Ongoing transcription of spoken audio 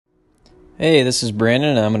Hey, this is Brandon,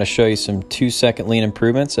 and I'm going to show you some 2-second lean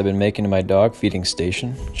improvements I've been making to my dog feeding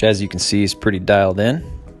station, which as you can see is pretty dialed in.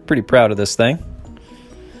 Pretty proud of this thing.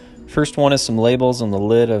 First one is some labels on the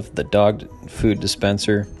lid of the dog food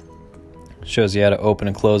dispenser. Shows you how to open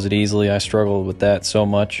and close it easily. I struggled with that so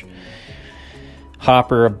much.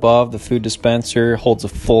 Hopper above the food dispenser holds a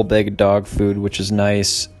full bag of dog food, which is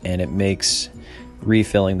nice, and it makes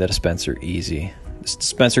refilling the dispenser easy. This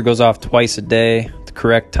dispenser goes off twice a day at the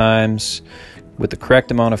correct times with the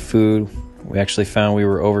correct amount of food. We actually found we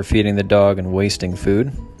were overfeeding the dog and wasting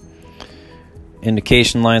food.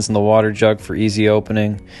 Indication lines on the water jug for easy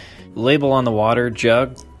opening. Label on the water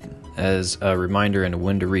jug as a reminder and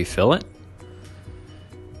when to refill it.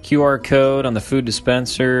 QR code on the food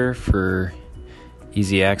dispenser for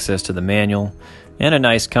easy access to the manual. And a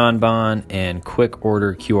nice Kanban and quick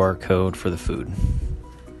order QR code for the food.